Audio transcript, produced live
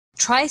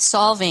try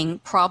solving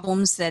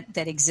problems that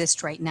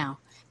exist right now.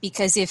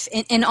 Because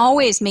and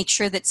always make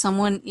sure that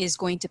someone is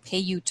going to pay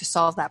you to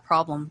solve that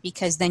problem,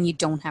 because then you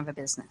don't have a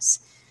business,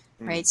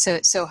 right? So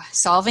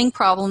solving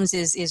problems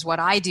is what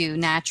I do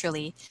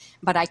naturally,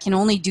 but I can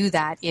only do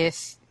that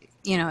if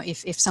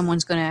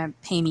someone's going to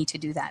pay me to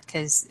do that,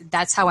 because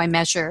that's how I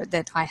measure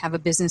that I have a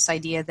business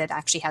idea that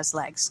actually has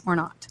legs or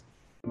not.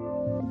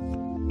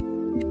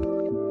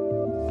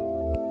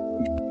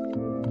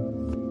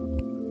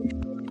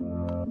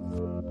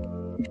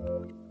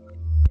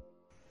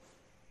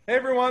 Hey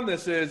everyone,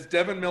 this is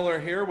Devin Miller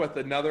here with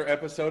another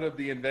episode of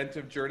The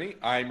Inventive Journey.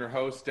 I'm your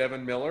host,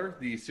 Devin Miller,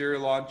 the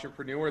serial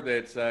entrepreneur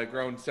that's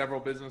grown several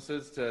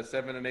businesses to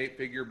 7- and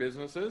 8-figure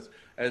businesses,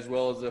 as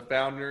well as the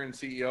founder and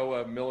CEO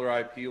of Miller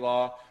IP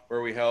Law, where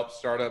we help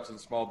startups and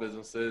small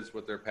businesses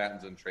with their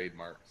patents and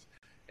trademarks.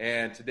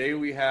 And today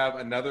we have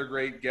another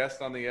great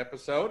guest on the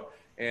episode,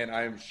 and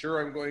I'm sure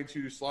I'm going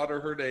to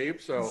slaughter her name.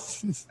 So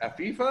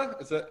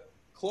Afifa, is that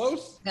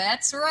close?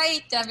 That's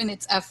right, Devin.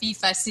 It's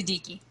Afifa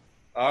Siddiqui.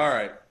 All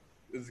right.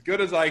 As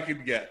good as I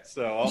can get.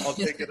 So I'll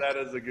take that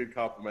as a good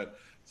compliment.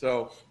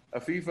 So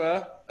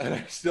Afifa, and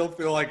I still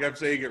feel like I'm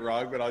saying it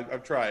wrong, but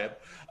I'm trying.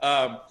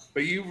 But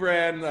you've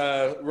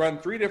run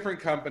 3 different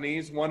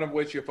companies, one of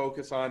which you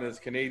focus on is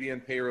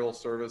Canadian payroll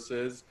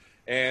services,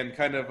 and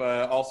kind of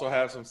also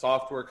have some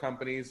software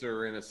companies that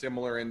are in a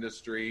similar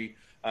industry.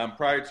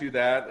 Prior to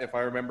that, if I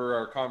remember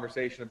our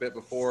conversation a bit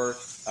before,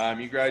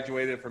 you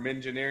graduated from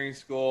engineering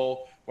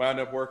school,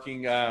 wound up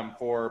working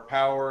for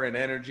power and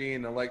energy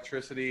and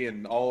electricity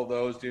and all of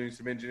those, doing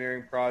some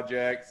engineering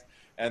projects,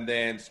 and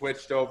then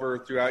switched over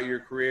throughout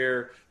your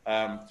career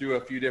through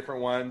a few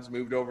different ones,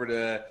 moved over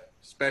to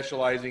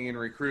specializing in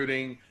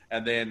recruiting,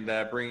 and then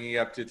bringing you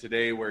up to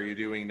today where you're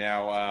doing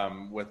now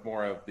with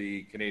more of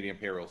the Canadian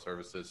payroll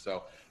services.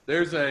 So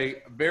there's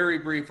a very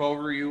brief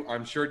overview.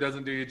 I'm sure it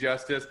doesn't do you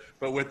justice,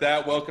 but with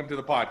that, welcome to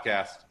the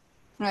podcast.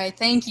 All right,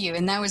 thank you.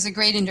 And that was a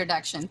great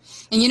introduction.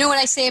 And you know what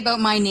I say about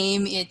my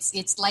name?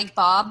 It's like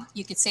Bob.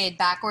 You could say it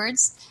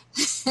backwards.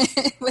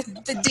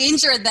 But the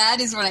danger of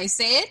that is when I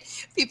say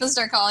it, people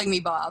start calling me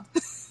Bob.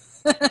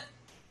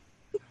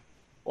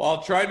 Well,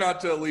 I'll try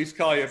not to at least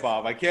call you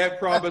Bob. I can't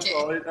promise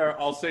Okay.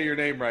 I'll say your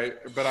name right,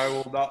 but I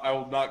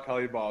will not call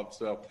you Bob.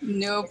 So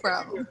no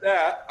problem. With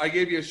that, I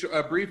gave you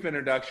a brief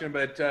introduction,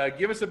 but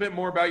give us a bit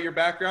more about your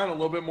background, a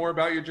little bit more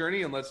about your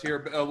journey, and let's hear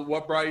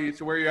what brought you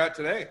to where you're at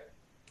today.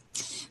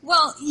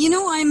 Well,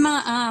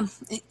 I'm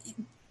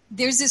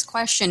there's this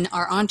question,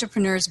 are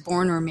entrepreneurs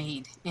born or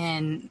made?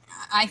 And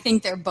I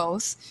think they're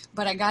both,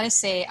 but I got to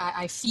say,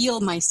 I feel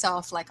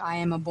myself like I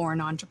am a born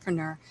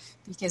entrepreneur,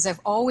 because I've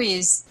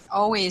always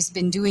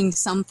been doing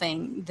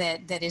something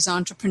that is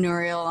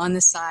entrepreneurial on the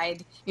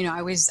side.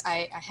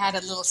 I had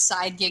a little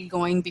side gig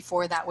going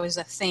before that was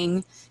a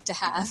thing to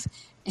have.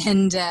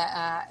 And,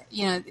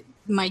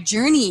 my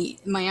journey,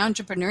 my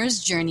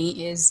entrepreneur's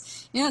journey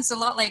is, it's a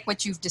lot like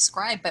what you've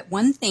described, but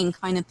one thing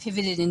kind of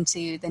pivoted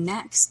into the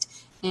next.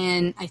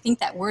 And I think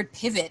that word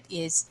pivot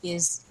it's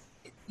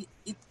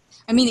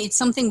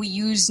something we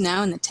use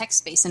now in the tech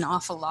space an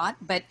awful lot,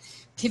 but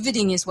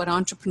pivoting is what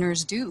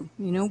entrepreneurs do.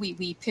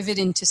 We pivot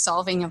into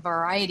solving a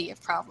variety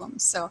of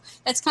problems. So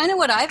that's kind of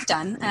what I've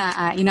done.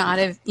 Out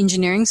of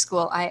engineering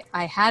school,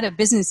 I had a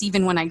business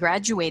even when I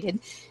graduated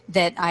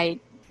that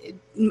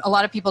a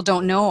lot of people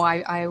don't know.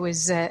 I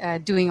was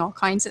doing all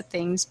kinds of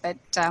things, but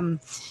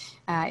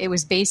it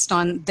was based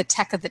on the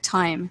tech of the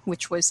time,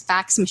 which was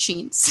fax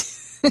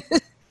machines.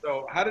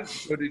 So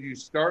did you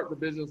start the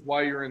business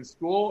while you were in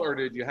school, or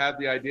did you have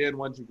the idea and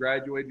once you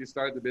graduated you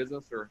started the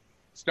business? Or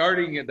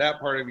starting at that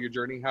part of your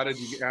journey, how did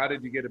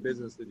you get a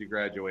business that you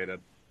graduated?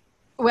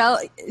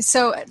 Well,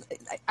 so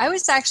I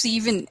was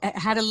actually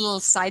had a little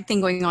side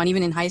thing going on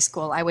even in high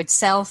school. I would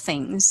sell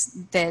things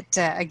that,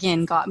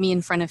 again, got me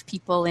in front of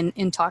people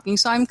and talking.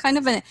 So I'm kind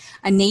of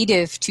a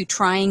native to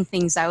trying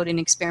things out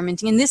and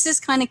experimenting. And this is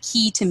kind of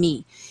key to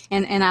me.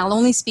 And I'll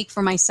only speak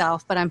for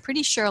myself, but I'm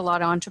pretty sure a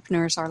lot of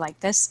entrepreneurs are like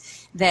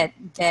this, that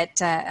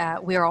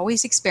we're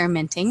always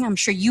experimenting. I'm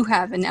sure you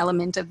have an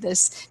element of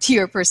this to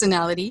your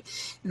personality,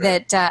 sure.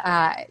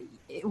 That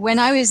when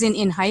I was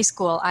in high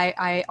school,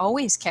 I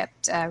always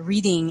kept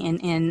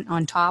reading and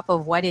on top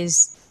of what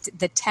is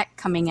the tech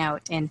coming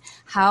out and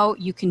how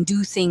you can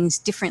do things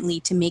differently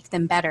to make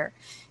them better.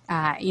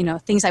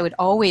 Things I would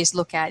always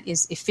look at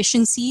is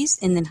efficiencies,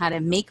 and then how to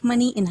make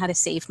money and how to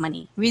save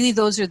money. Really,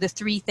 those are the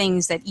 3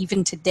 things that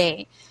even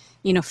today,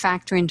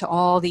 factor into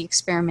all the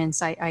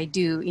experiments I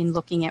do in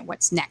looking at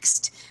what's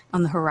next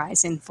on the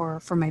horizon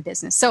for my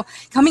business. So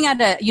coming out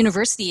of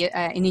university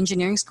in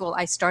engineering school,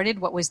 I started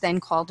what was then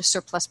called a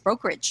surplus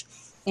brokerage.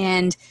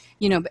 And,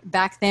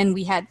 back then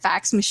we had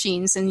fax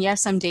machines, and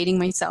yes, I'm dating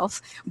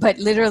myself, but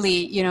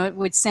literally, it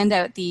would send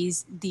out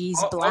these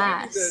blasts.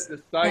 I'll give you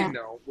the side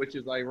note, which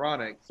is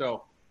ironic.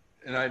 So,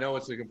 and I know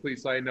it's a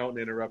complete side note and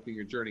interrupting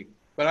your journey,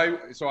 but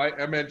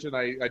I mentioned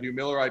I do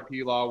Miller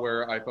IP Law,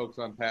 where I focus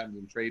on patents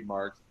and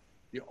trademarks.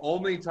 The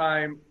only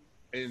time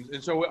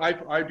And so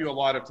I do a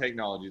lot of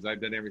technologies.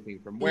 I've done everything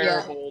from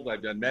wearables,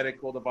 I've done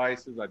medical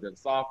devices, I've done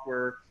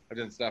software, I've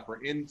done stuff for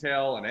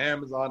Intel and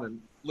Amazon,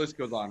 and list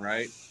goes on,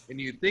 right?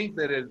 And you think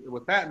that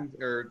with patent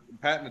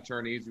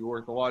attorneys who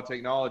work with a lot of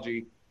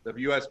technology, the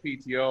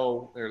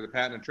USPTO or the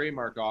Patent and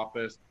Trademark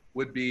Office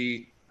would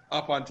be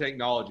up on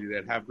technology,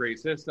 that have great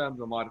systems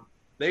and a lot of.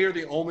 They are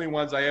the only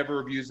ones I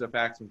ever have used a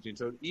fax machine.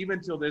 So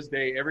even till this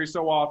day, every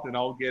so often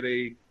I'll get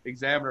a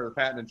examiner of the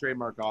Patent and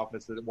Trademark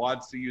Office that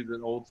wants to use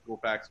an old school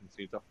fax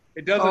machine. So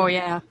it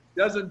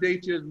doesn't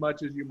date you as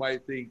much as you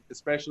might think,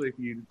 especially if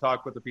you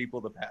talk with the people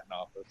of the Patent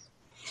Office.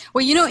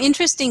 Well,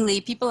 interestingly,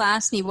 people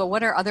ask me, well,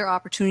 what are other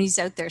opportunities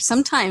out there?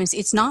 Sometimes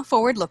it's not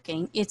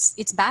forward-looking,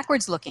 it's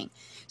backwards-looking.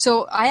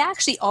 So I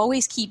actually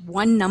always keep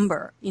one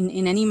number in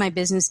any of my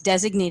business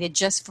designated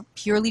just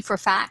purely for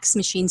fax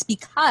machines,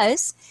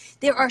 because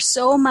there are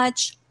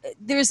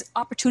there's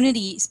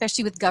opportunity,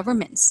 especially with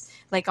governments,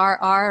 like our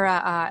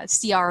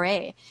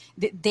CRA.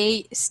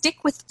 They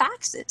stick with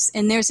faxes,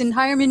 and there's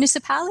entire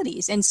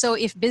municipalities. And so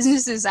if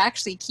businesses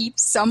actually keep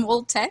some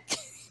old tech,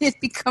 it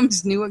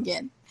becomes new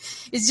again.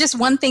 It's just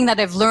one thing that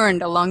I've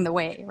learned along the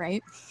way,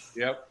 right?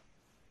 Yep.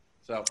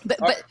 So,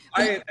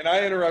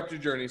 I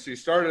interrupted your journey. So you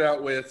started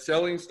out with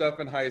selling stuff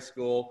in high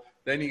school,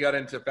 then you got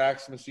into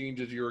fax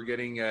machines as you were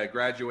getting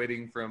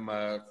graduating from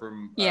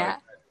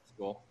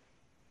school.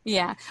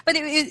 Yeah, but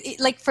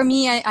like for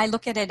me, I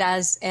look at it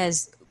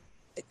as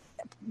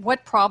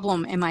what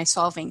problem am I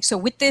solving? So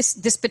with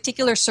this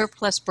particular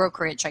surplus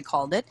brokerage, I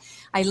called it,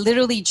 I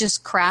literally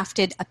just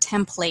crafted a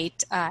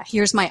template.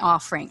 Here's my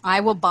offering.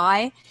 I will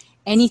buy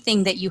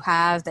anything that you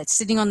have that's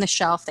sitting on the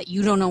shelf that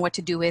you don't know what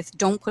to do with.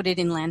 Don't put it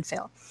in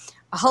landfill.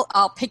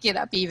 I'll pick it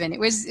up even. It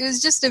was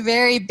just a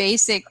very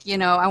basic,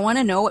 I want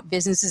to know what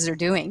businesses are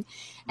doing.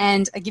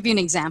 And I'll give you an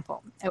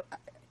example.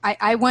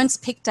 I once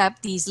picked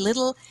up these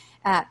little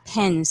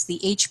pens, the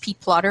HP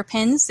plotter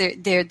pens.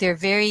 They're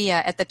very,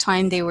 at the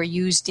time they were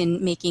used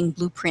in making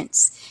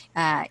blueprints,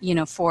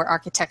 for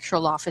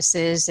architectural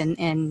offices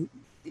and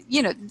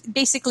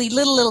basically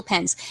little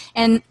pens.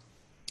 And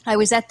I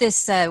was at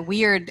this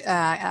weird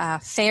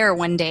fair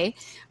one day.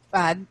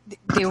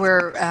 They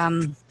were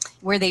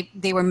where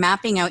they were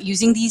mapping out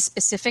using these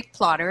specific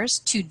plotters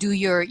to do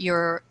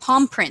your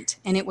palm print,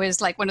 and it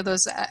was like one of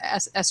those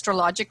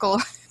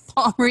astrological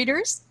palm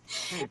readers.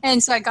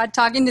 And so I got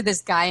talking to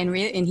this guy,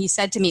 and he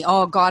said to me,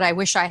 "Oh God, I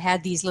wish I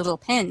had these little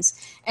pens."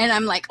 And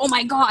I'm like, "Oh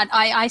my God,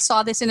 I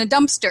saw this in a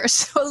dumpster."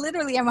 So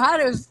literally,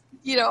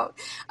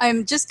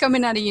 I'm just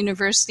coming out of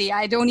university.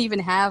 I don't even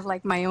have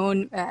like my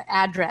own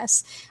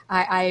address.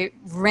 I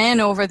ran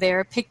over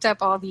there, picked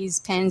up all these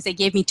pens. They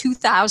gave me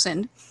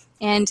 2,000,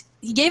 and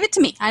he gave it to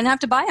me. I didn't have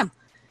to buy them.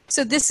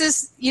 So this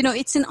is,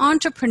 it's an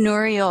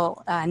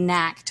entrepreneurial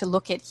knack to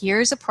look at,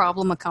 here's a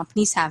problem a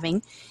company's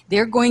having.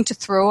 They're going to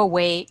throw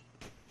away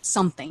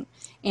something.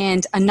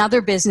 And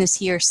another business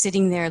here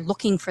sitting there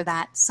looking for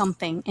that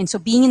something. And so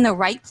being in the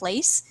right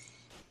place,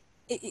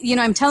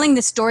 I'm telling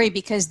this story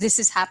because this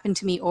has happened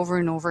to me over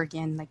and over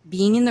again, like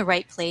being in the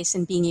right place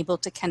and being able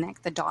to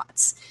connect the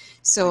dots.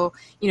 So,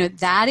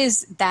 that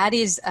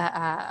is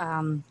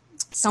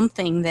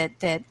something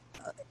that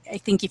I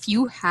think if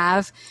you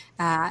have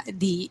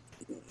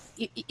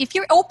if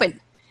you're open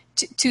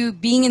to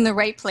being in the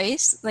right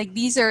place, like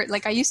these are,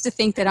 like I used to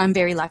think that I'm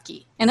very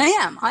lucky, and I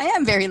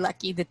am very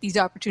lucky that these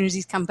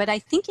opportunities come, but I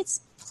think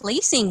it's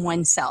placing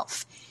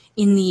oneself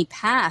in the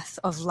path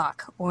of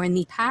luck or in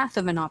the path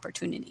of an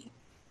opportunity.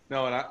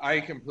 No, and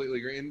I completely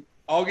agree. And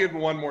I'll give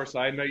one more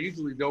side, and I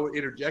usually don't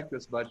interject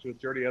this much with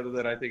Jody other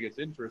than I think it's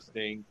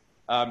interesting.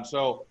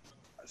 So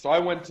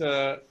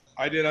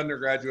I did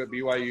undergraduate at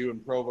BYU in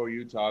Provo,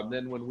 Utah. And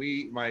then when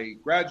I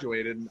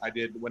graduated,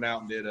 went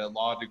out and did a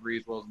law degree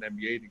as well as an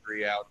MBA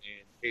degree out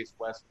in Case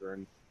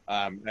Western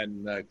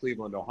and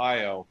Cleveland,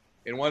 Ohio.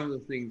 And one of the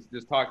things,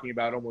 just talking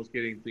about almost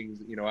getting things,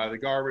 out of the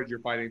garbage or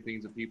finding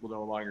things that people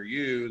no longer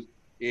use,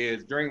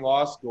 is during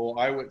law school,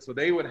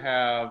 they would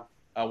have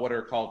what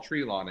are called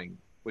tree lawning,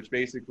 which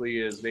basically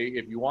is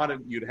if you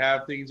wanted, you'd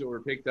have things that were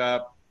picked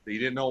up that you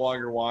didn't no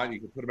longer want, you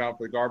could put them out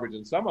for the garbage.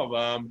 And some of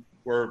them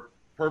were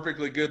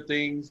perfectly good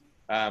things.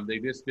 They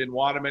just didn't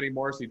want them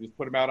anymore, so you just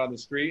put them out on the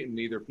street, and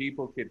either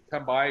people could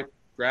come by,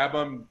 grab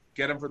them,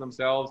 get them for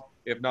themselves.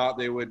 If not,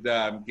 they would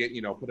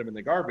put them in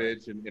the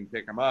garbage and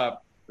pick them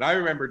up. And I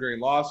remember during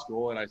law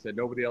school, and I said,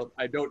 nobody else,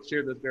 I don't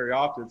share this very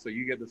often, so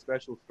you get the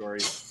special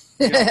story.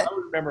 I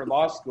remember in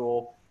law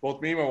school, both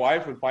me and my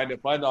wife would find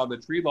it fun on the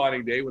tree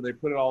lighting day when they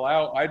put it all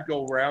out. I'd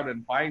go around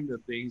and find the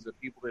things that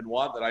people didn't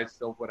want that I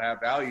still would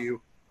have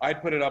value.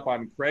 I'd put it up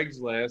on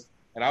Craigslist,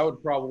 and I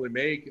would probably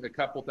make a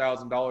couple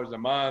 $1,000s a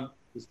month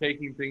just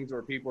taking things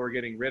where people are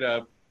getting rid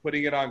of,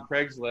 putting it on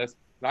Craigslist.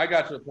 And I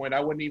got to the point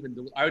I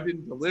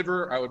didn't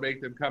deliver. I would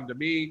make them come to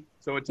me.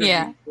 So it took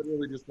me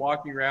literally just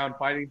walking around,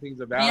 finding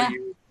things of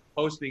value,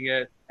 posting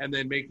it, and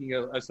then making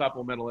a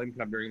supplemental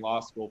income during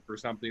law school for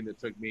something that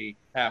took me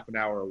half an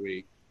hour a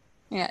week.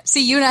 Yeah.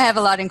 See, you and I have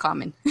a lot in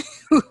common.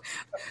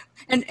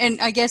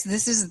 And I guess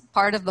this is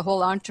part of the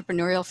whole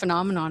entrepreneurial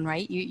phenomenon,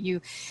 right?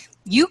 You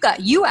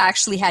you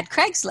actually had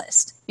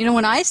Craigslist.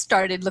 When I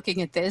started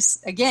looking at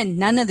this, again,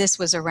 none of this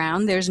was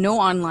around. There's no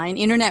online.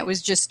 Internet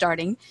was just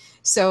starting.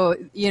 So,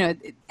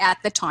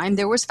 at the time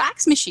there was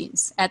fax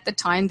machines. At the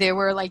time they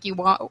were like, you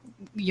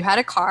had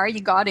a car, you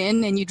got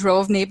in and you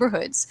drove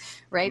neighborhoods,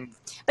 right?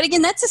 But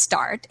again, that's a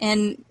start.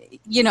 And,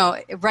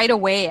 right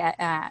away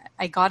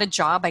I got a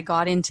job. I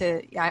got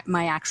into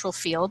my actual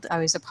field. I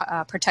was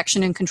a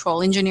protection and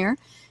control engineer.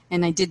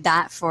 And I did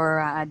that for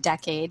a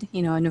decade,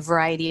 in a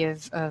variety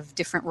of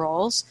different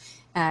roles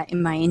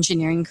in my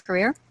engineering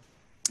career.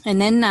 And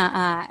then,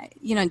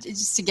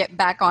 just to get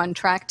back on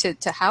track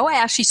to how I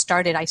actually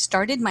started, I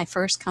started my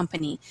first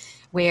company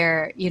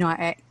where,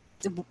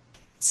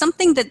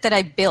 something that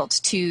I built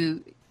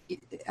to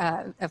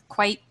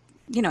quite,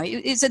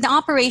 it's an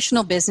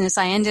operational business.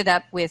 I ended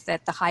up with,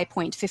 at the high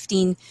point,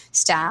 15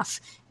 staff,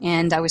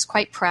 and I was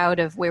quite proud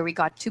of where we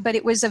got to, but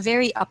it was a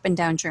very up and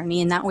down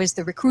journey, and that was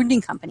the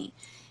recruiting company.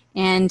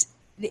 And,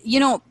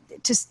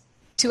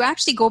 to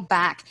actually go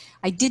back,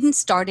 I didn't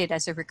start it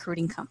as a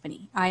recruiting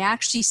company. I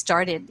actually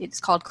started, it's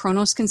called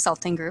Kronos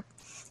Consulting Group,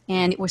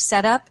 and it was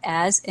set up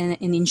as an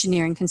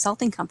engineering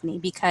consulting company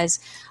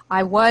because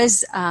I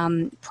was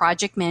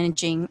project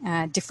managing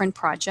different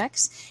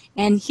projects.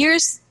 And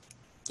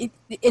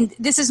and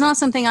this is not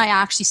something I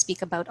actually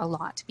speak about a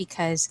lot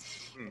because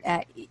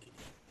at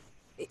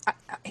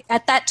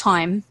that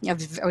time,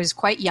 I was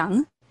quite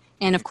young.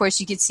 And of course,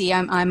 you could see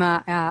I'm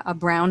a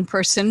brown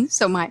person.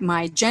 So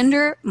my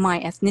gender, my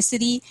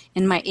ethnicity,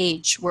 and my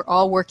age were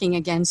all working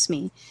against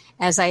me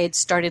as I had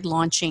started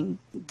launching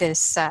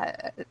this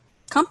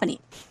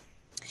company.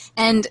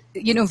 And,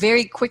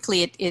 very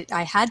quickly,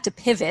 I had to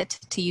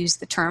pivot, to use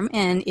the term,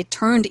 and it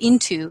turned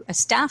into a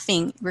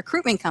staffing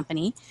recruitment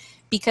company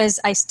because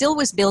I still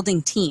was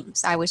building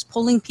teams. I was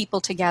pulling people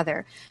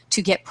together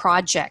to get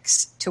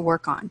projects to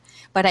work on,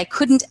 but I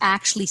couldn't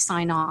actually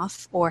sign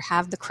off or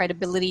have the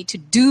credibility to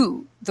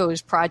do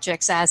those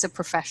projects as a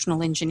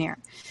professional engineer.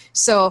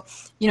 So,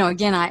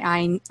 again,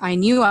 I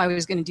knew I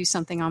was going to do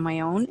something on my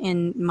own.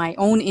 In my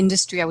own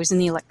industry, I was in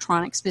the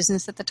electronics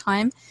business at the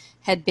time,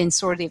 had been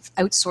sort of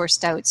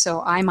outsourced out.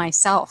 So I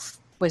myself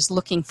was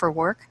looking for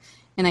work.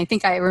 And I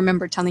think I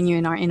remember telling you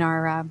in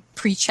our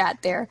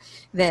pre-chat there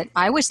that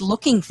I was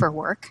looking for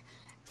work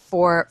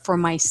for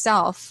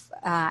myself.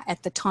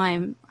 At the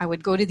time, I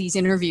would go to these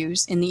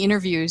interviews. In the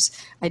interviews,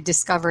 I'd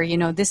discover,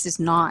 this is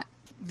not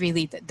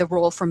really the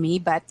role for me,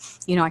 but,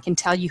 I can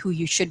tell you who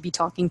you should be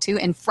talking to.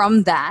 And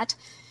from that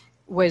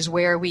was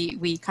where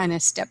we kind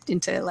of stepped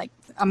into, like,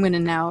 I'm going to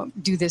now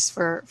do this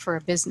for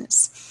a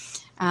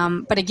business.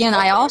 But again,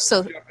 I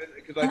also...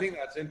 Because I think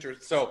that's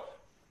interesting. So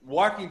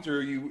walking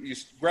through, you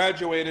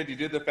graduated, you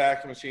did the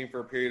fax machine for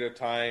a period of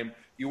time,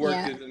 you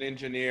worked as an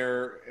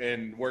engineer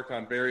and worked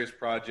on various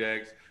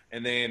projects,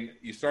 and then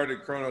you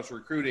started Kronos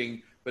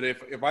Recruiting. But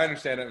if I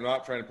understand it, I'm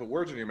not trying to put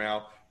words in your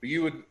mouth, but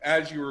you would,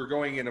 as you were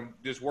going in and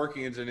just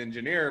working as an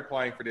engineer,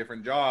 applying for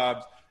different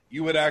jobs,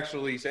 you would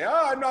actually say,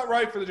 I'm not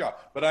right for the job,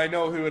 but I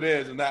know who it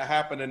is. And that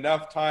happened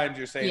enough times.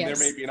 You're saying there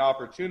may be an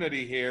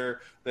opportunity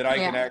here that I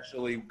can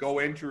actually go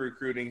into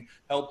recruiting,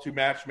 help to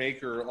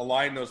matchmake or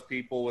align those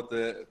people with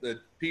the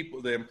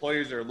people, the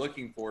employers that are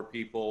looking for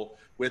people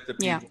with the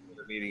people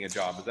that are needing a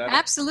job. Is that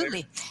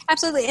absolutely?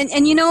 Absolutely.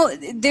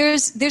 And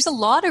there's a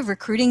lot of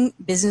recruiting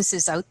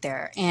businesses out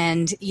there,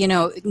 and,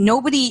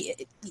 nobody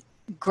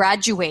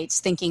graduates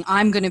thinking,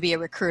 I'm going to be a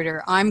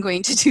recruiter, I'm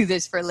going to do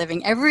this for a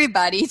living.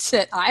 Everybody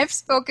that I've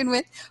spoken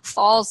with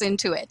falls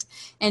into it.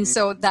 And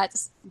so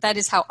that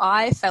is how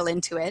I fell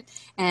into it.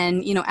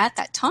 And, at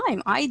that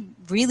time, I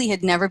really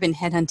had never been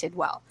headhunted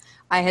well.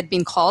 I had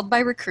been called by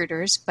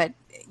recruiters, but,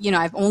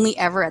 I've only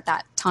ever at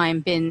that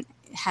time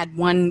had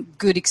one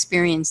good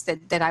experience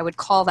that I would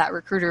call that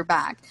recruiter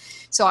back.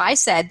 So I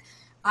said,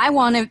 I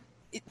want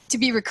to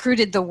be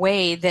recruited the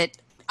way that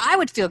I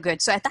would feel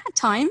good. So at that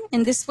time,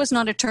 and this was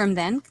not a term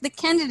then, the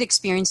candidate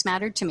experience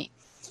mattered to me.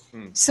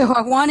 So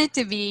I wanted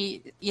to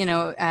be,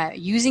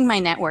 using my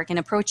network and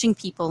approaching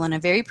people on a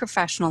very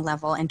professional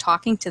level and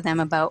talking to them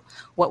about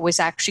what was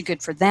actually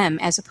good for them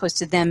as opposed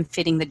to them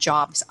fitting the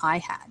jobs I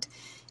had.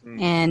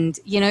 And,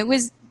 it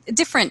was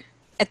different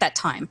at that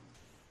time.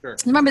 Sure.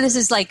 Remember, this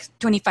is like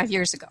 25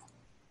 years ago.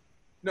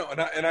 No,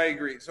 and I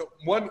agree. So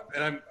I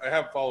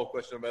have a follow-up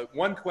question about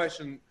one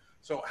question.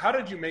 So how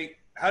did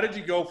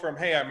you go from,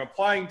 hey, I'm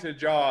applying to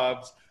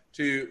jobs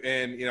to,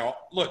 and,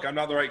 look, I'm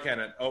not the right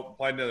candidate. Oh,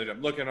 apply to another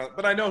job.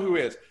 But I know who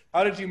is.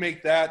 How did you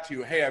make that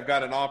to, hey, I've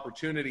got an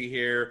opportunity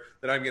here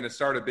that I'm going to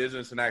start a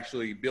business and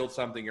actually build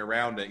something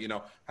around it?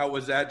 How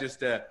was that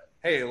just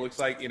hey, it looks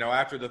like,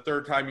 after the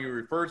third time you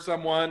referred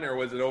someone, or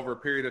was it over a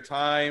period of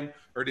time,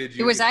 or did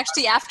you? It was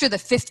actually after the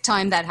fifth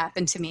time that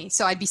happened to me.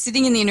 So I'd be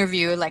sitting in the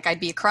interview, like I'd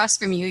be across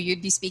from you,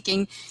 you'd be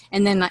speaking,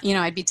 and then,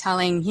 I'd be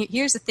telling,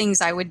 here's the things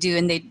I would do,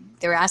 and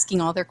they're asking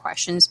all their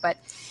questions. But,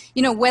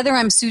 whether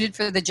I'm suited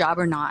for the job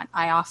or not,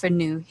 I often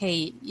knew,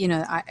 hey,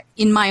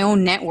 in my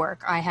own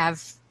network, I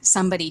have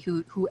somebody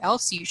who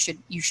else you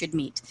should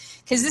meet.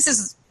 Because this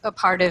is a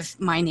part of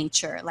my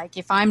nature. Like,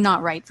 if I'm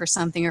not right for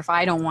something, or if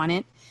I don't want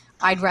it,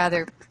 I'd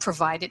rather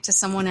provide it to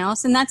someone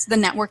else. And that's the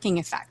networking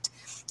effect.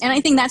 And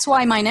I think that's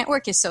why my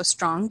network is so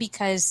strong,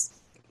 because,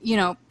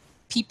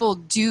 people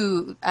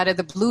do out of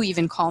the blue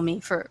even call me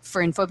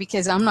for info,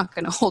 because I'm not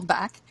going to hold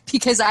back,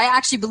 because I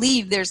actually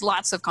believe there's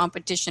lots of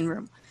competition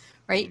room,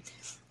 right?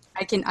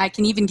 I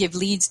can even give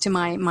leads to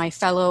my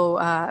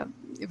fellow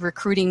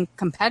recruiting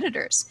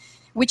competitors,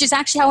 which is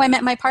actually how I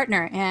met my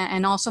partner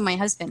and also my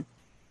husband.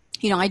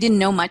 I didn't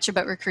know much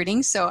about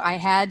recruiting, so I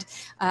had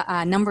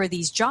a number of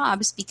these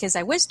jobs because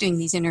I was doing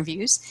these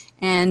interviews.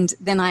 And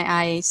then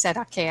I said,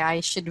 okay, I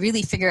should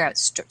really figure out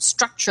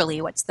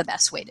structurally what's the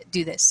best way to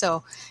do this.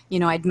 So,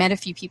 I'd met a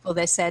few people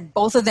that said,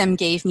 both of them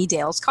gave me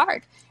Dale's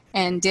card.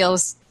 And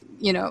Dale's,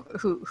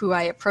 who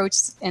I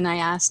approached, and I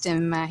asked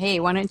him,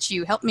 hey, why don't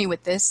you help me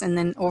with this? And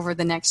then over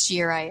the next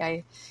year,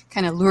 I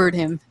kind of lured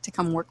him to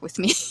come work with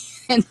me.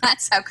 And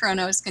that's how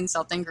Kronos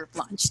Consulting Group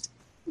launched.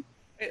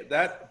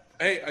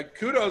 Hey,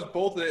 kudos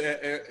both.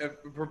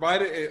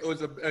 Provided it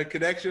was a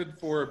connection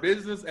for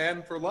business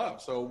and for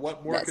love. So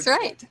what more? That's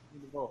right.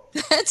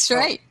 That's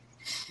right.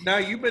 Now,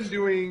 you've been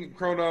doing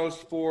Kronos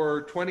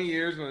for 20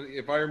 years, and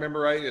if I remember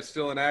right, it's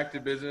still an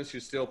active business. You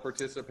still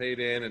participate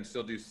in and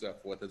still do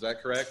stuff with. Is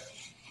that correct?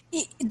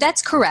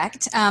 That's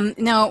correct.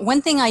 Now,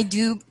 one thing I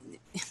do.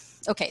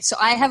 Okay, so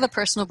I have a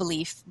personal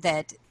belief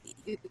that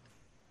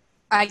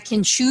I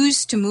can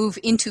choose to move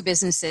into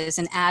businesses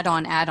and add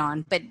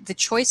on, but the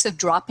choice of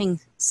dropping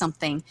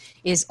something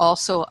is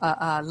also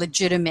a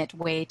legitimate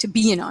way to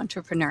be an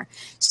entrepreneur.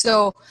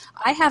 So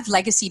I have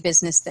legacy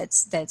business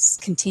that's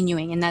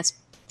continuing, and that's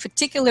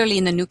particularly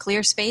in the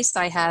nuclear space.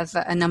 I have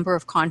a number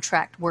of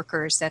contract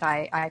workers that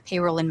I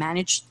payroll and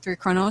manage through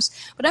Kronos,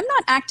 but I'm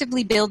not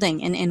actively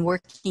building and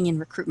working in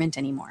recruitment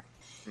anymore.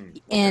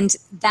 Okay. And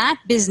that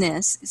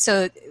business,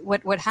 so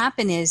what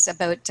happened is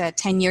about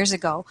 10 years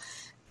ago,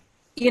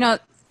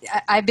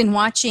 I've been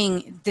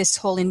watching this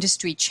whole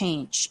industry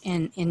change,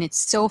 and it's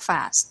so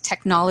fast.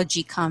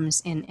 Technology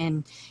comes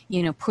and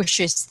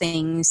pushes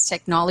things.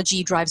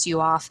 Technology drives you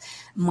off.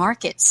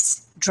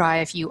 Markets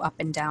drive you up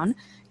and down.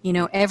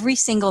 Every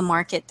single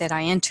market that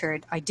I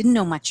entered, I didn't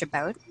know much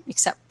about,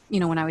 except,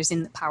 when I was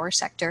in the power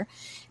sector.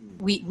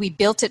 We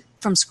built it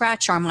from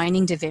scratch, our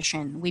mining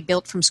division. We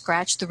built from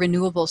scratch the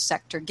renewable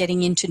sector,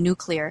 getting into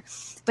nuclear.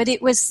 But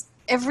it was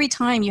every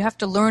time you have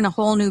to learn a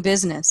whole new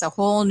business,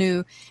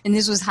 and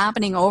this was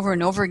happening over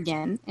and over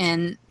again.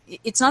 And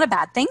it's not a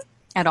bad thing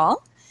at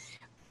all,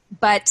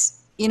 but,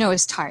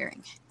 it's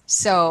tiring.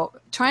 So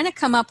trying to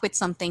come up with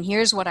something,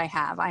 here's what I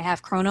have. I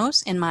have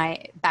Kronos, and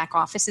my back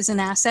office is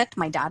an asset.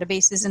 My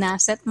database is an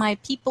asset. My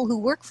people who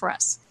work for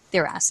us,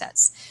 they're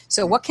assets.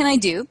 So what can I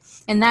do?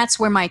 And that's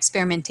where my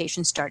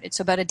experimentation started.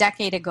 So about a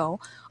decade ago,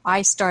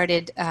 I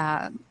started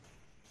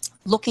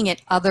looking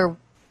at other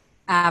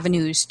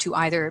avenues to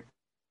either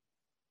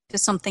to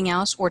something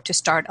else or to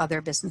start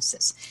other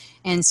businesses.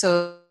 And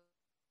so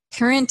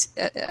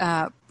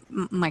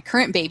my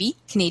current baby,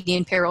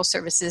 Canadian Payroll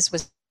Services,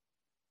 was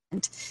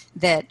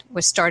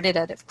started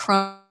out of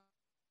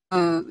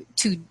Kronos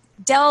to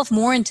delve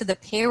more into the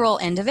payroll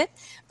end of it,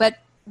 but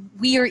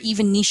we are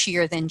even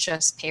nichier than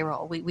just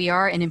payroll. We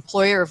are an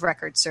employer of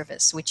record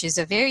service, which is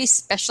a very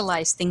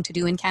specialized thing to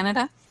do in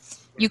Canada.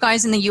 You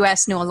guys in the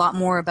U.S. know a lot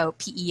more about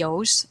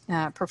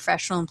PEOs,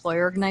 professional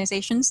employer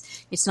organizations.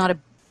 It's not a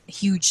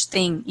huge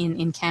thing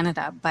in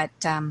Canada, but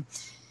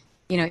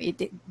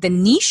the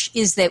niche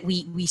is that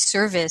we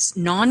service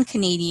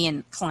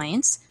non-Canadian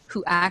clients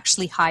who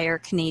actually hire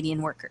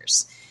Canadian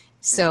workers.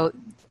 So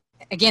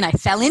again, I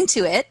fell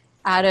into it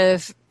out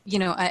of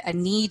a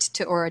need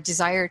to or a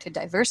desire to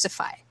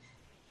diversify,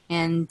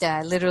 and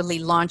literally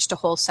launched a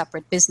whole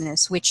separate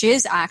business, which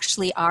is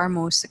actually our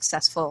most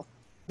successful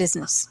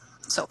business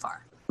so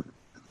far.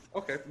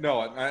 Okay, no,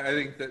 I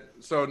think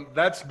so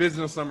that's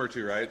business number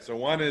 2, right? So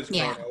one is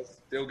Kronos,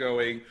 still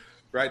going.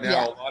 Right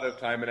now, a lot of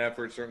time and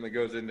effort certainly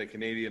goes into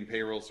Canadian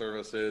payroll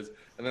services.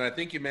 And then I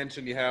think you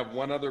mentioned you have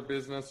one other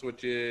business,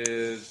 which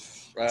is...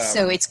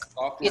 So it's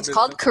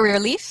called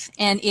CareerLeaf,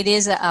 and it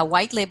is a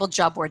white label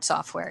job board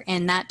software.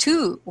 And that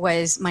too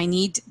was my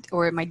need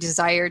or my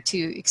desire to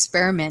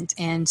experiment.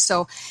 And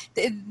so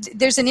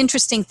there's an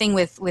interesting thing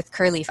with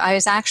CareerLeaf. I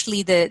was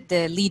actually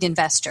the lead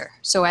investor.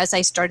 So as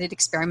I started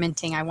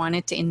experimenting, I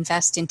wanted to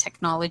invest in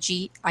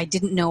technology. I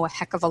didn't know a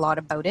heck of a lot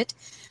about it.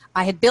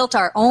 I had built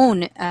our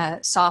own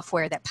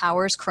software that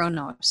powers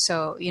Kronos.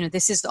 So,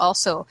 this is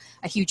also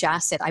a huge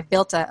asset. I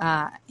built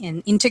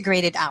an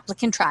integrated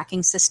applicant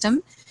tracking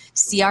system,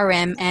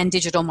 CRM, and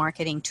digital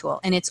marketing tool.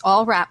 And it's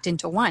all wrapped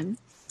into one.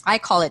 I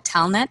call it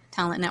Talent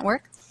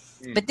Network.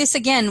 But this,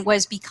 again,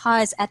 was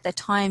because at the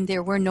time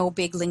there were no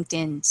big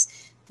LinkedIns.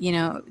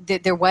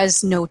 There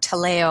was no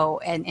Taleo,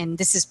 and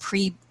this is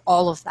pre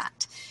all of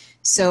that.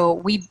 So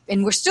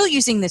we're still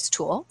using this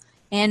tool.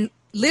 And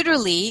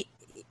literally,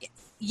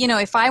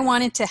 if I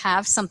wanted to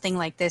have something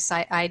like this,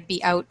 I'd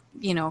be out,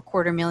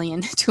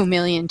 $250,000 to $1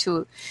 million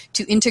to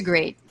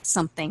integrate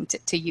something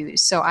to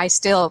use. So I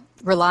still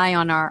rely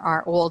on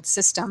our old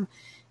system.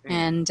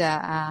 And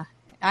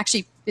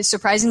actually,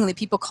 surprisingly,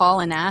 people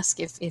call and ask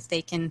if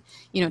they can,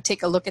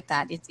 take a look at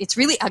that. It's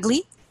really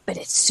ugly. but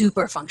it's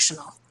super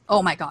functional.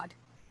 Oh my God.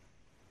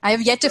 I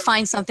have yet to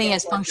find something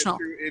as functional.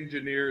 True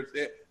engineers.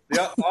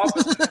 The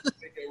office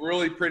make it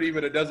really pretty,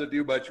 but it doesn't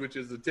do much, which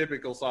is the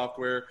typical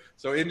software.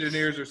 So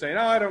engineers are saying,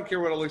 "Oh, I don't care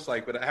what it looks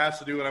like, but it has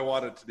to do what I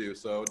want it to do."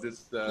 So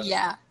this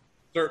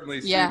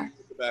certainly suits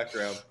the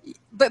background.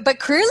 But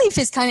Careerleaf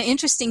is kind of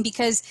interesting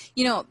because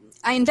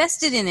I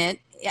invested in it.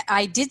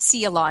 I did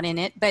see a lot in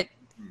it, but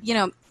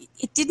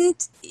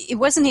it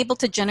wasn't able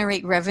to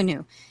generate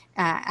revenue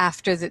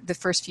after the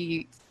first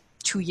few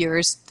 2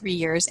 years, 3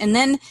 years. And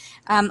then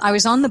I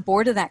was on the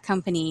board of that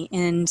company,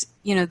 and,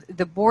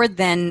 the board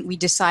then, we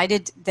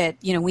decided that,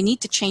 we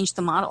need to change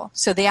the model.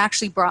 So they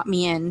actually brought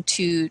me in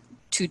to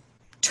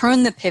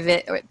turn the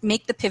pivot, or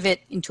make the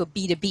pivot into a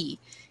B2B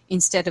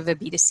instead of a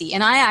B2C.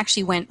 And I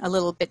actually went a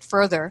little bit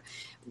further.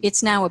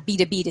 It's now a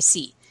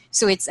B2B2C.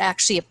 So it's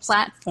actually a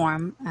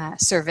platform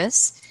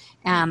service.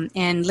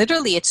 And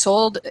literally it's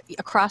sold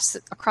across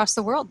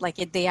the world.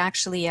 Like they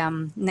actually,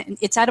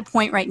 it's at a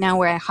point right now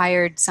where I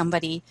hired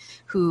somebody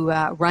who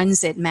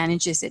runs it,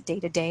 manages it day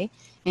to day,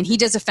 and he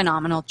does a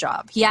phenomenal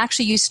job. He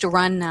actually used to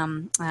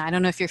run, I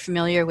don't know if you're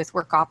familiar with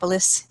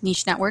Workopolis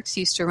Niche Networks.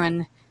 He used to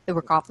run the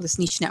Workopolis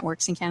Niche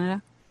Networks in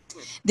Canada.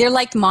 They're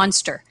like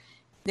Monster.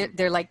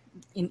 They're like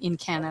in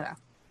Canada.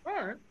 All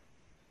right.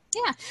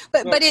 Yeah,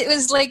 but it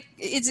was like,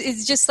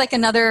 it's just like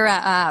another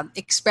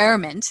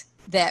experiment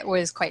that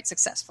was quite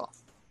successful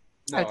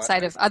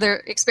outside of other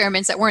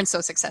experiments that weren't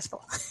so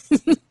successful.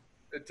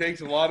 It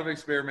takes a lot of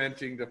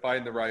experimenting to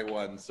find the right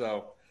one.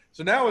 So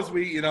now as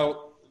we,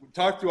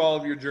 talk through all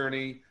of your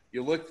journey,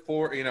 you look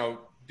for,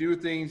 do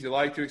things, you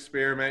like to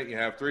experiment. You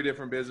have 3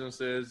 different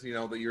businesses,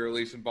 that you're at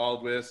least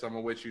involved with, some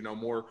of which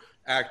more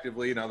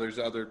actively, and others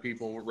other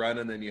people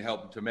running, and you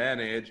help them to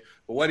manage.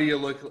 But what do you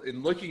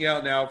looking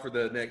out now for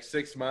the next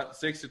 6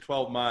 to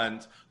 12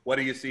 months? What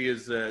do you see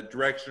as the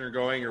direction you're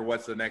going, or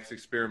what's the next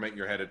experiment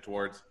you're headed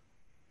towards?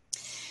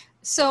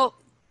 So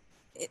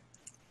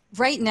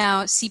right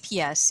now,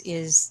 CPS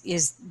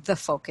is the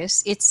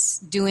focus. It's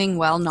doing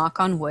well, knock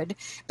on wood.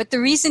 But the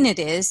reason it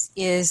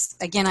is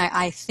again,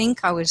 I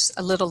think I was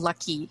a little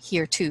lucky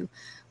here too,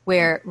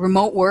 where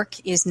remote work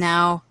is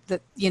now the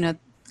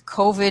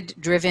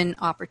COVID-driven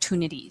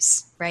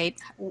opportunities, right?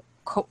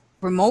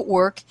 Remote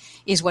work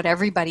is what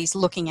everybody's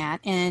looking at.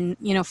 And,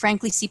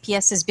 frankly,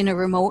 CPS has been a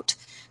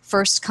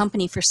remote-first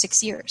company for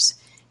 6 years.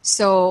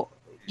 So,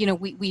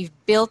 we've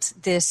built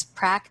this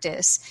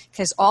practice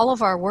because all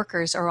of our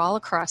workers are all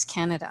across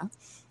Canada.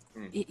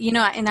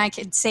 And I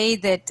could say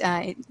that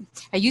I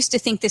used to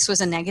think this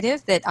was a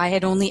negative, that I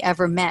had only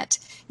ever met,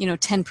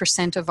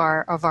 10% of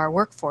our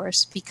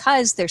workforce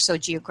because they're so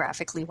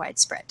geographically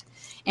widespread.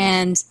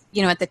 And,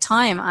 at the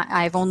time,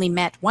 I've only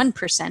met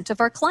 1% of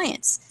our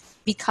clients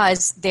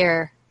because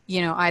they're,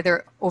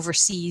 either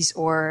overseas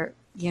or,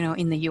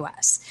 in the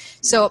U.S.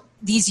 So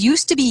these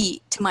used to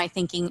be, to my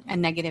thinking, a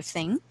negative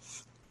thing.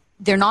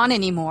 They're not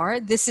anymore.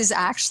 This is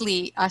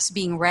actually us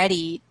being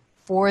ready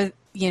for,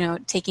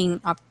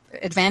 taking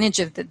advantage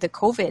of the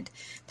COVID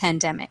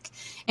pandemic.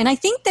 And I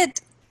think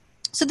that,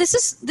 so this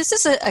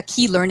is a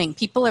key learning.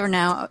 People are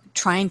now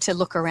trying to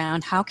look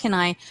around, how can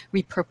I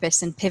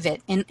repurpose and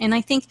pivot? And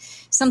I think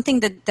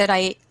something that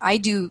I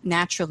do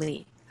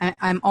naturally,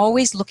 I'm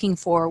always looking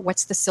for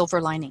what's the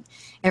silver lining.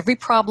 Every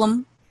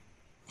problem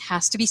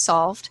has to be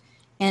solved,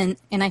 and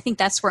I think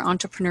that's where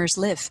entrepreneurs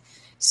live.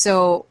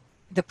 So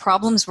the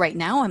problems right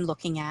now I'm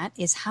looking at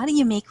is, how do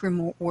you make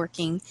remote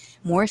working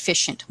more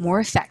efficient, more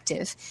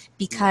effective?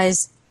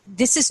 Because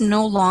this is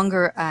no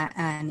longer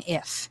an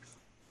if.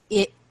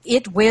 It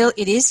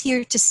is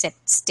here to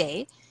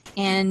stay.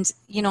 And,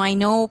 I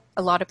know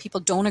a lot of people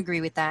don't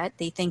agree with that.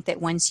 They think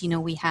that once,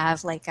 we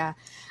have like a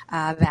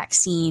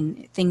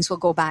vaccine, things will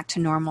go back to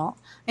normal.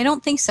 I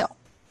don't think so.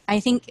 I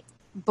think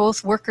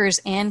both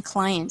workers and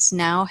clients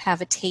now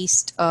have a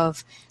taste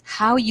of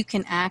how you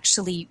can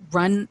actually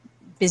run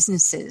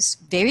businesses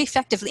very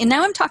effectively. And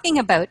now I'm talking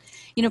about,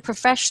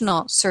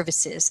 professional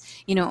services,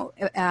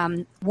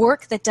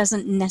 work that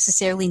doesn't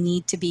necessarily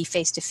need to be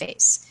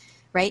face-to-face,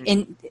 right? Mm-hmm.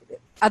 And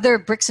other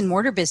bricks and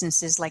mortar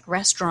businesses like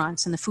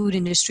restaurants and the food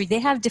industry, they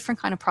have different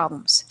kind of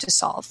problems to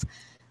solve.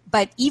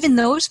 But even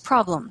those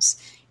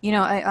problems,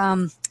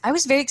 I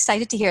was very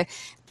excited to hear.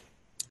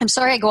 I'm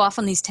sorry I go off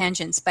on these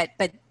tangents, but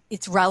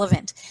it's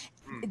relevant.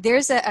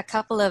 There's a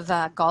couple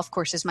of golf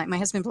courses. My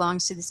husband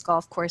belongs to this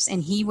golf course,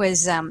 and he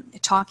was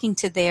talking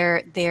to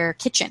their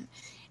kitchen.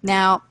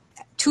 Now,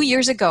 2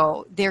 years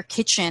ago, their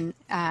kitchen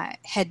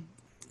had,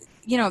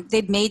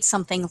 they'd made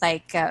something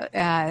like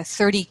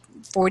 30,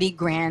 40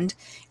 grand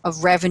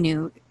of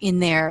revenue in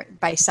there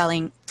by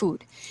selling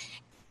food.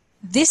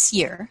 This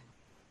year,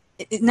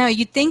 now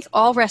you'd think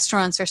all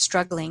restaurants are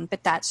struggling,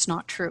 but that's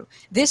not true.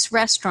 This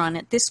restaurant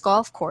at this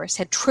golf course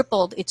had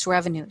tripled its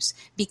revenues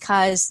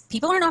because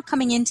people are not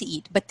coming in to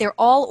eat, but they're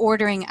all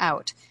ordering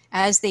out.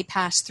 As they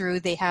pass through,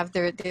 they have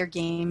their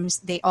games.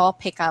 They all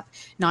pick up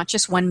not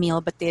just one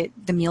meal, but the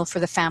meal for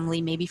the family,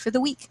 maybe for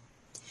the week.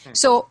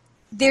 So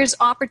there's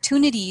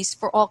opportunities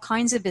for all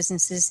kinds of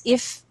businesses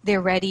if they're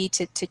ready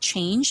to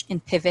change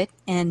and pivot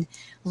and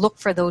look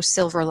for those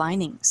silver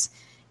linings.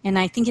 And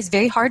I think it's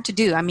very hard to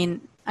do. I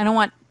mean, I don't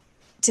want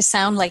to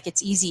sound like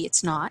it's easy.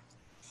 It's not.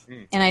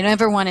 And I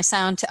never want to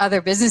sound to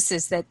other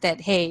businesses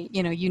that hey,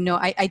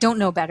 I don't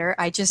know better.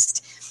 I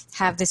just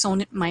have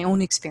my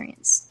own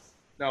experience.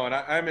 No, and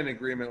I'm in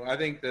agreement. I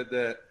think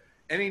that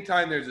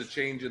anytime there's a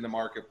change in the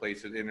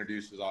marketplace, it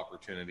introduces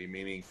opportunity,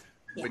 meaning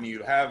when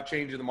you have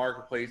change in the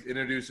marketplace, it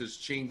introduces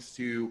chinks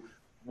to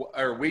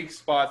or weak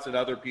spots at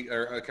other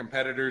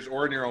competitors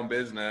or in your own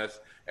business,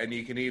 and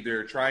you can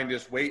either try and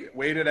just wait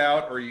it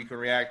out, or you can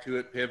react to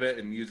it, pivot,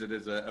 and use it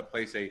as a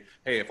place. Say,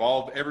 hey, if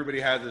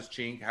everybody has this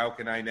chink, how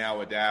can I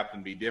now adapt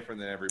and be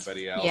different than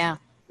everybody else? Yeah.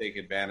 Take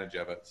advantage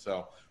of it.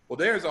 So, well,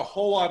 there's a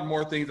whole lot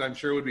more things I'm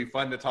sure would be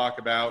fun to talk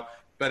about.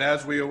 But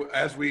as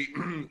we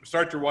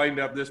start to wind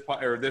up this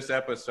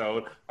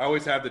episode, I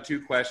always have the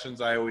two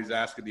questions I always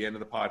ask at the end of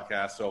the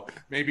podcast. So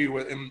maybe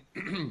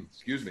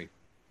excuse me.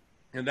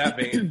 In that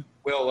vein,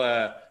 we'll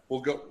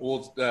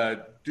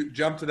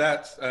jump to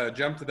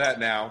that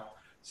now.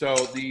 So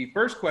the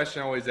first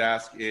question I always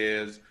ask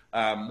is,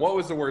 what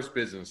was the worst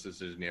business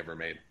decision you ever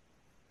made?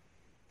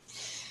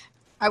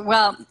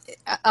 Well,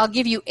 I'll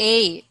give you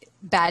a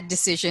bad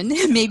decision,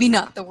 maybe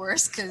not the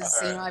worst, because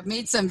I've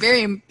made some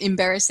very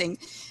embarrassing.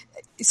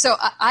 So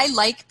I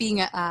like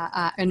being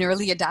an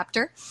early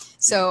adapter.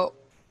 So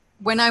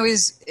when I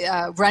was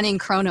running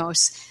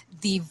Kronos,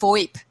 the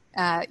VoIP,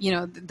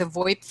 the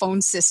VoIP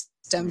phone systems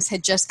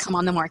had just come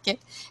on the market,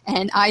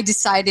 and I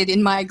decided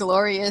in my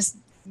glorious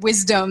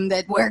wisdom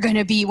that we're going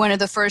to be one of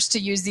the first to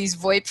use these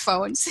VoIP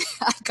phones.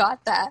 I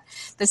got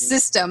the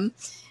system,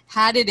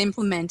 had it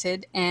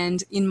implemented,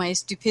 and in my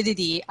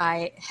stupidity,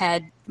 I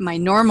had my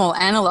normal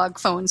analog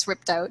phones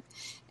ripped out,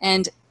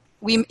 and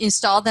we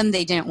installed them.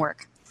 They didn't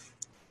work.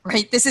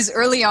 Right. This is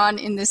early on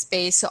in this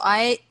space. So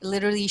I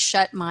literally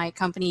shut my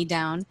company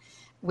down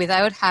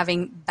without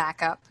having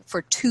backup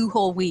for 2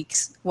 whole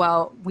weeks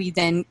while we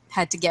then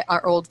had to get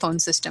our old phone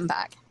system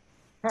back.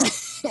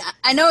 Huh.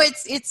 I know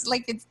it's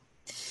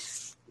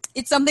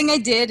something I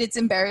did. It's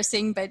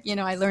embarrassing, but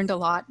I learned a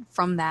lot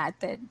from that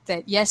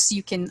yes,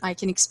 I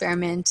can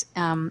experiment.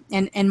 And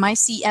my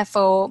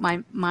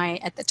CFO, my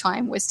at the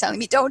time, was telling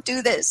me, don't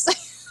do this.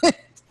 I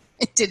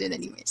did it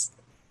anyways.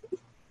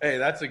 Hey,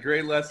 that's a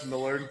great lesson to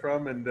learn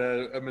from, and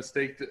a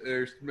mistake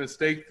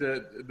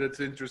that's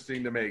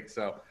interesting to make.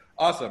 So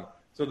awesome.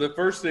 So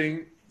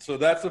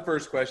that's the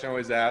first question I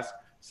always ask.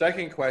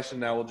 Second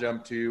question now we'll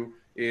jump to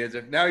is,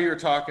 if now you're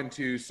talking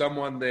to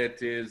someone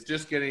that is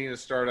just getting into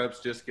startups,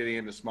 just getting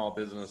into small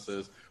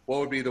businesses, what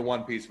would be the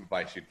one piece of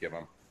advice you'd give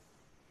them?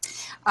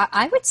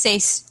 I would say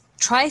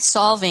try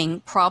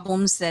solving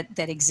problems that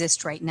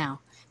exist right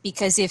now.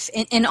 Because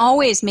and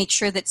always make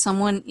sure that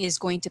someone is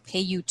going to pay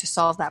you to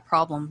solve that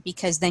problem,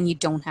 because then you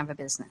don't have a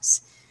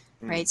business,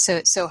 right?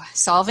 So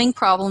solving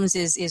problems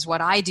is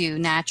what I do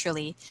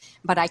naturally,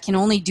 but I can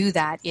only do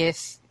that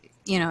if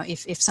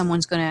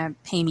someone's going to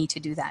pay me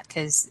to do that,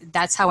 because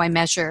that's how I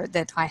measure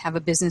that I have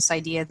a business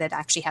idea that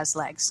actually has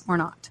legs or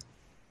not.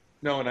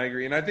 No, and I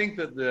agree. And I think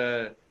that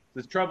the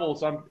trouble,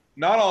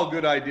 not all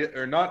good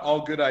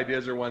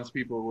ideas are ones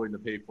people are willing to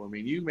pay for. I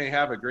mean, you may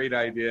have a great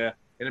idea,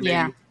 and it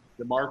may be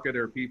the market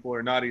or people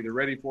are not either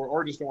ready for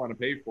or just don't want to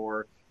pay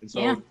for. And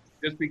so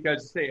just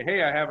because you say,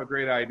 hey, I have a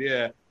great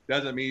idea,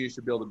 doesn't mean you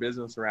should build a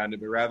business around it,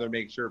 but rather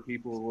make sure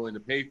people are willing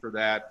to pay for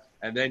that.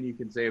 And then you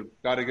can say, I've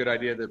got a good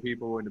idea that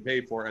people are willing to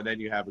pay for, and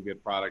then you have a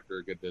good product or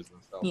a good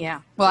business. So,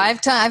 yeah. Well,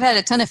 I've had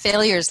a ton of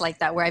failures like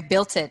that where I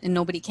built it and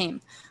nobody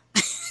came.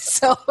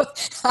 So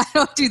I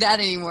don't do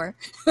that anymore.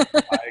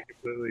 I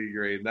completely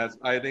agree. And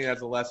I think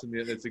that's a lesson.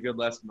 It's a good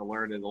lesson to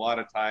learn. And a lot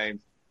of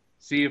times,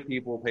 see if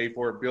people pay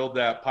for it, build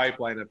that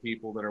pipeline of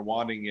people that are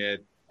wanting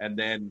it, and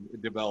then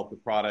develop the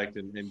product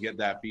and get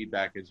that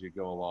feedback as you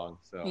go along.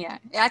 So yeah,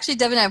 actually,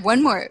 Devin, I have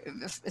one more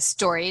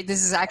story.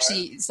 This is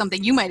actually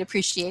something you might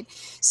appreciate.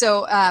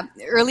 So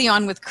early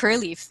on with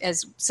Curleaf,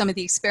 as some of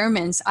the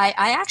experiments, I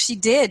actually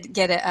did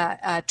get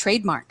a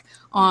trademark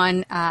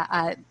on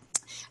a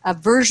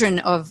version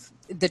of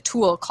the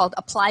tool called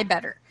Apply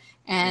Better.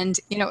 And,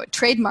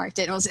 trademarked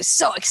it. And I was just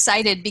so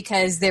excited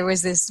because there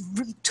was this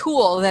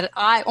tool that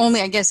I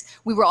guess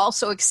we were all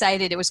so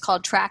excited. It was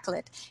called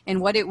Tracklet.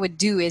 And what it would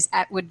do is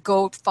it would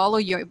go follow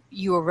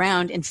you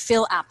around and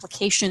fill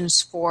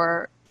applications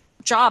for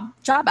job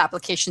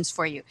applications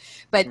for you.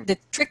 But the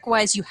trick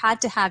was you had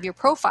to have your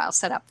profile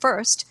set up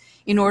first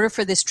in order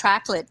for this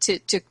Tracklet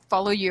to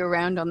follow you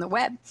around on the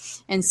web.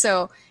 And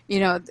so,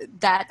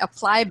 that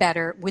Apply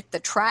Better with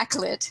the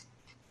Tracklet,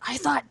 I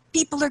thought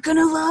people are going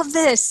to love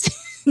this.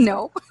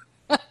 No.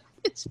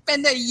 It's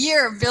been a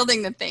year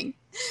building the thing.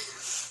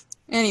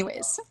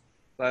 Anyways.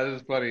 That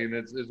is funny. And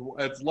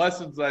it's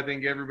lessons I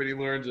think everybody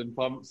learns in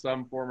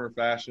some form or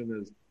fashion.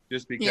 Is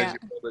just because you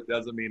build it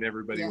doesn't mean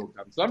everybody will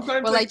come.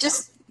 Sometimes. Well, I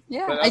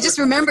just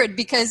remembered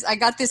because I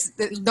got this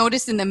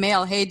notice in the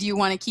mail. Hey, do you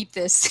want to keep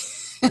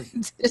this? No,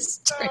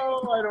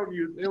 I don't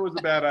use it. It was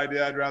a bad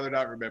idea. I'd rather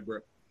not remember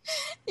it.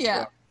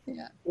 Yeah. So.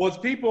 Yeah. Well,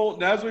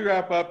 as we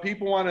wrap up,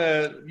 people want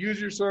to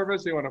use your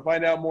service. They want to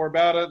find out more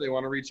about it. They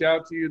want to reach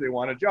out to you. They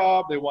want a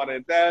job. They want to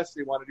invest.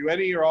 They want to do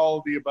any or all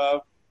of the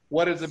above.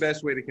 what is the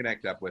best way to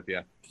connect up with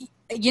you?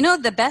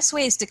 The best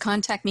way is to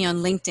contact me on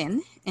LinkedIn,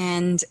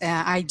 and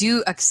I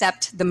do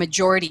accept the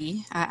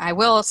majority. I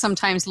will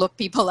sometimes look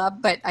people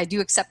up, but I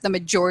do accept the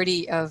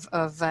majority of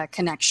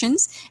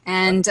connections.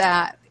 And,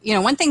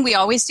 one thing we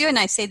always do, and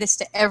I say this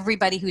to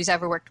everybody who's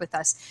ever worked with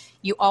us,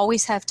 you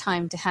always have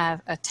time to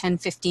have a 10,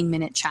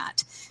 15-minute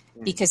chat.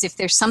 Because if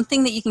there's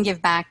something that you can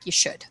give back, you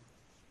should.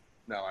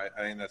 No, I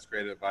think that's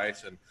great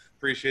advice, and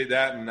appreciate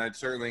that. And I'd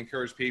certainly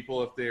encourage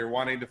people, if they're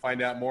wanting to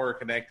find out more or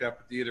connect up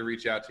with you, to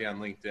reach out to you on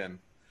LinkedIn.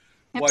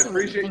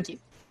 Absolutely. Thank you.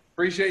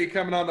 Appreciate you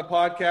coming on the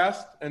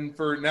podcast. And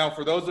for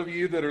those of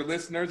you that are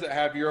listeners that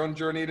have your own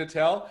journey to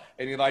tell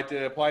and you'd like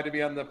to apply to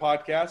be on the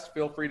podcast,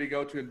 feel free to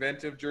go to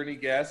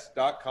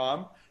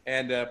inventivejourneyguest.com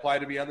and apply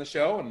to be on the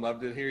show, and love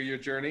to hear your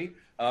journey.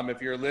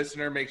 If you're a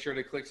listener, make sure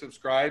to click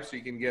subscribe so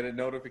you can get a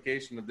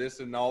notification of this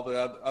and all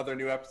the other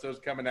new episodes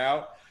coming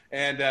out.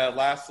 And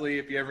lastly,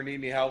 if you ever need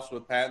any help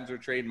with patents or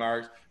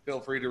trademarks, feel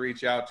free to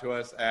reach out to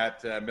us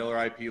at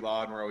Miller IP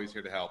Law, and we're always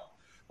here to help.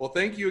 Well,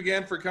 thank you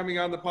again for coming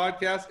on the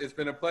podcast. It's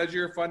been a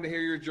pleasure, fun to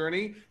hear your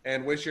journey,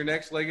 and wish your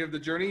next leg of the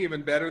journey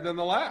even better than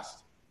the last.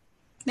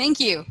 Thank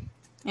you,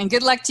 and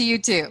good luck to you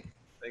too.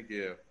 Thank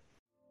you.